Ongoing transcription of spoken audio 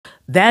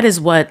that is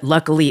what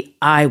luckily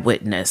I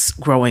witnessed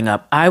growing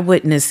up. I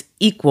witnessed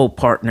equal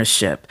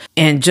partnership.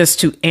 And just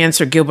to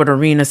answer Gilbert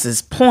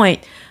Arenas'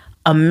 point,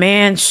 a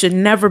man should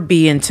never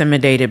be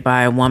intimidated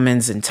by a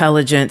woman's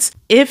intelligence.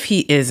 If he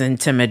is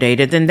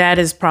intimidated, then that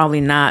is probably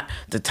not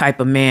the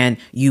type of man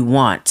you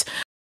want.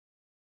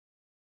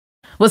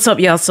 What's up,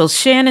 y'all? So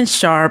Shannon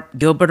Sharpe,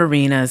 Gilbert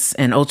Arenas,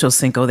 and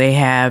Ochocinco, they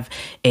have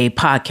a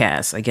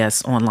podcast, I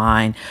guess,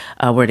 online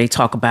where they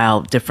talk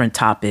about different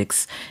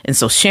topics. And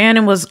so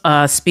Shannon was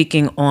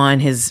speaking on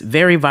his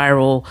very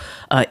viral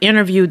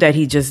interview that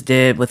he just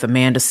did with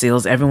Amanda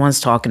Seales. Everyone's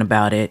talking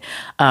about it.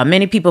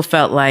 Many people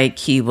felt like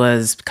he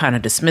was kind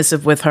of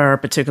dismissive with her,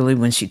 particularly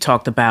when she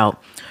talked about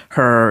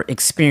her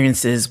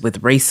experiences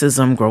with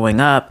racism growing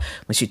up,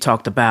 when she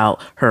talked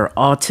about her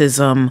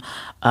autism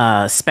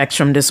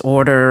spectrum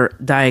disorder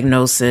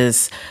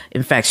diagnosis.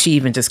 In fact, she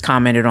even just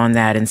commented on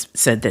that and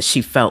said that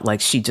she felt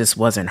like she just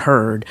wasn't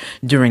heard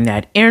during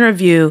that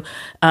interview.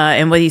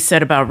 And what he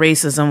said about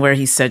racism, where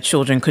he said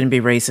children couldn't be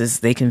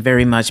racist, they can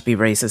very much be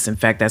racist. In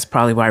fact, that's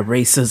probably why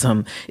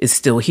racism is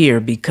still here,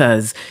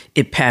 because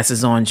it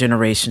passes on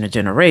generation to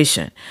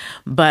generation.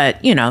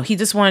 But, you know, he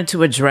just wanted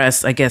to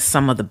address, I guess,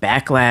 some of the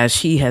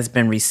backlash he has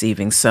been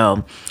receiving.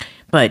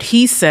 But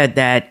he said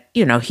that,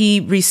 you know,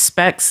 he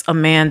respects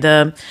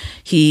Amanda.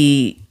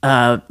 He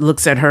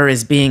looks at her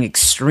as being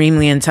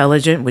extremely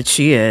intelligent, which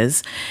she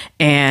is,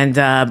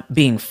 and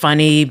being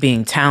funny,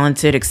 being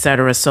talented,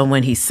 etc. So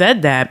when he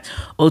said that,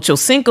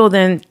 Ochocinco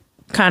then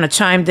kind of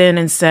chimed in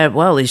and said,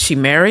 well, is she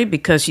married?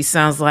 Because she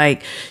sounds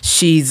like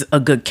she's a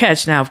good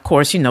catch. Now, of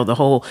course, you know, the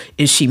whole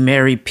is she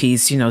married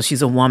piece, you know,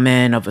 she's a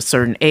woman of a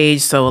certain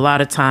age. So a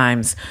lot of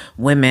times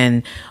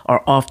women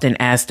are often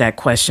asked that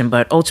question.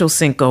 But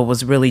Ochocinco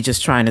was really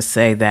just trying to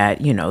say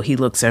that, you know, he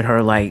looks at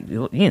her like,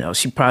 you know,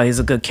 she probably is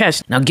a good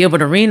catch. Now,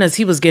 Gilbert Arenas,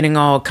 he was getting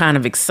all kind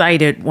of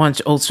excited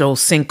once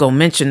Ochocinco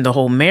mentioned the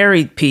whole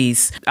married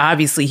piece.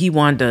 Obviously, he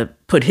wanted to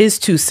put his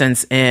 2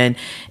 cents in.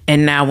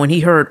 And now when he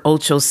heard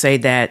Ocho say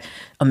that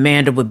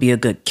Amanda would be a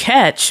good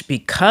catch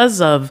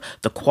because of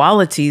the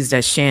qualities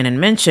that Shannon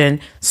mentioned,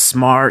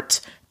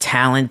 smart,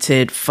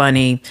 talented,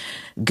 funny,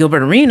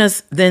 Gilbert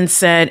Arenas then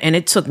said, and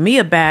it took me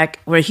aback,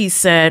 where he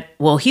said,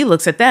 well, he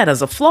looks at that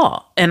as a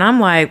flaw. And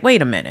I'm like,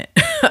 wait a minute,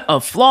 a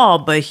flaw?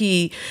 But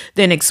he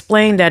then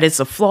explained that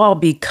it's a flaw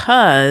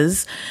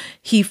because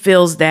he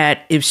feels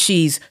that if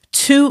she's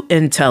too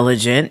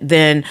intelligent,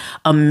 then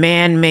a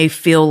man may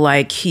feel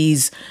like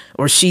he's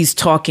or she's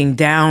talking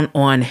down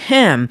on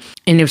him.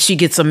 And if she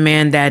gets a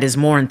man that is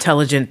more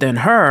intelligent than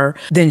her,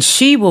 then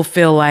she will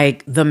feel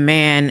like the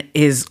man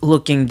is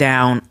looking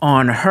down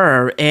on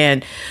her.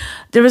 And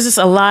there was just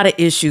a lot of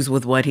issues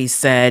with what he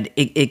said.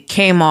 It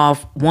came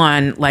off,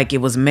 one, like it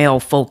was male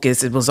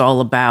focused. It was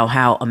all about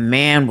how a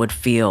man would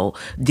feel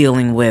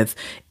dealing with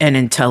an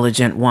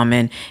intelligent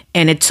woman.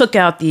 And it took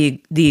out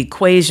the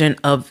equation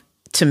of,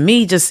 to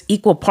me, just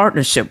equal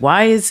partnership.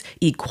 Why is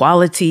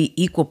equality,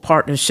 equal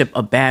partnership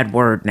a bad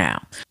word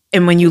now?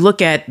 And when you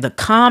look at the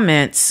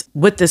comments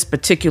with this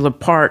particular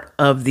part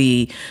of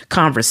the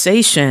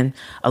conversation,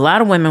 a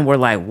lot of women were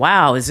like,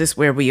 wow, is this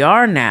where we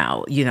are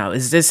now? You know,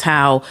 is this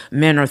how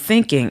men are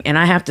thinking? And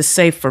I have to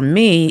say, for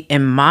me,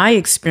 in my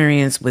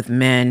experience with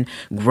men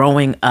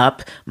growing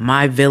up,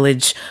 my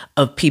village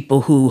of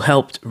people who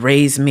helped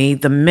raise me,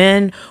 the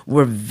men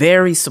were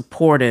very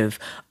supportive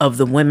of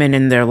the women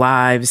in their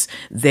lives.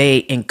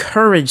 They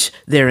encourage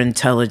their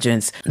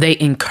intelligence. They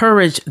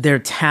encourage their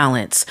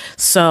talents.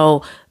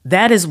 So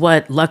that is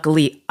what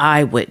luckily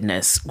I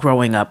witnessed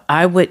growing up.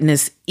 I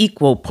witnessed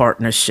equal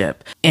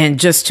partnership. And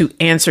just to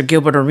answer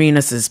Gilbert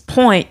Arenas'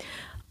 point,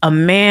 a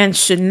man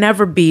should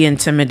never be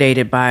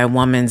intimidated by a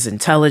woman's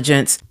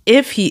intelligence.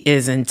 If he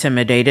is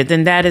intimidated,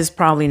 then that is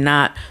probably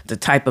not the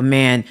type of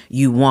man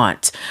you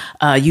want.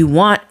 You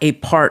want a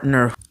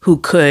partner who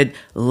could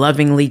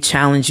lovingly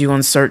challenge you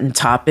on certain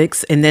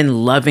topics and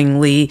then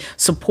lovingly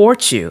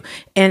support you.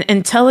 And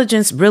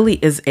intelligence really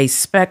is a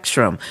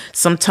spectrum.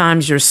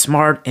 Sometimes you're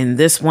smart in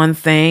this one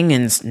thing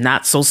and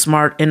not so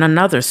smart in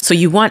another. So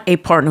you want a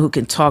partner who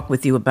can talk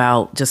with you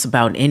about just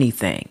about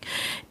anything.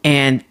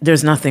 And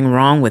there's nothing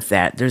wrong with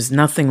that. There's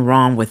nothing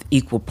wrong with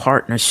equal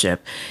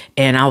partnership.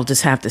 And I'll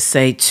just have to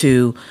say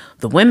to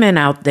the women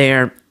out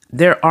there,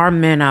 there are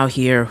men out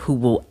here who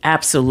will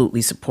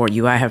absolutely support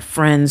you. I have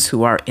friends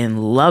who are in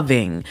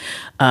loving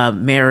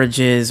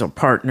marriages or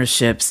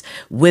partnerships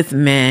with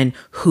men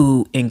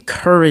who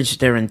encourage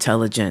their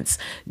intelligence.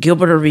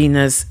 Gilbert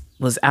Arenas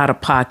was out of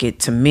pocket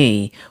to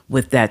me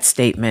with that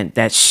statement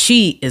that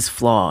she is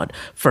flawed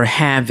for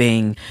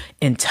having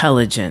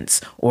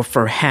intelligence or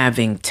for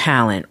having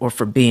talent or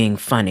for being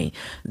funny.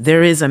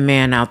 There is a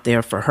man out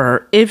there for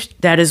her if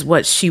that is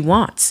what she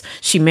wants.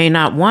 She may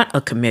not want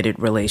a committed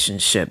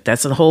relationship.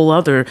 That's a whole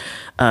other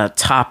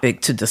topic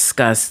to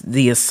discuss,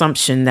 the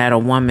assumption that a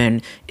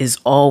woman is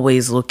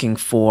always looking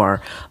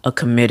for a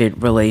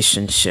committed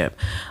relationship.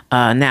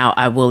 Now,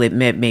 I will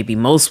admit maybe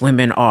most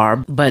women are,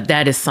 but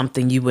that is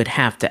something you would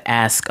have to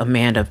ask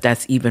Amanda if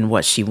that's even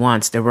what she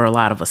wants. There were a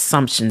lot of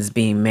assumptions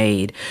being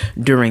made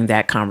during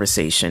that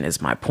conversation,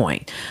 is my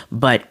point.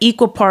 But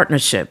equal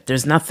partnership,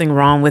 there's nothing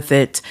wrong with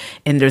it.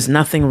 And there's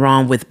nothing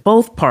wrong with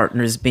both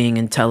partners being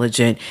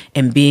intelligent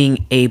and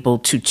being able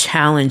to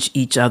challenge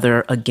each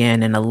other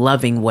again in a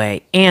loving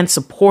way and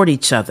support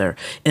each other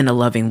in a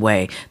loving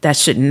way. That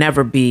should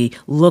never be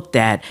looked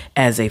at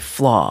as a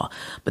flaw.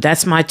 But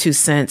that's my 2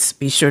 cents.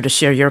 Be sure to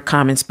share your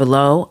comments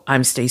below.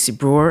 I'm Stacey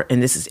Brewer,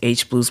 and this is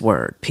H Blues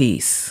Word.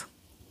 Peace.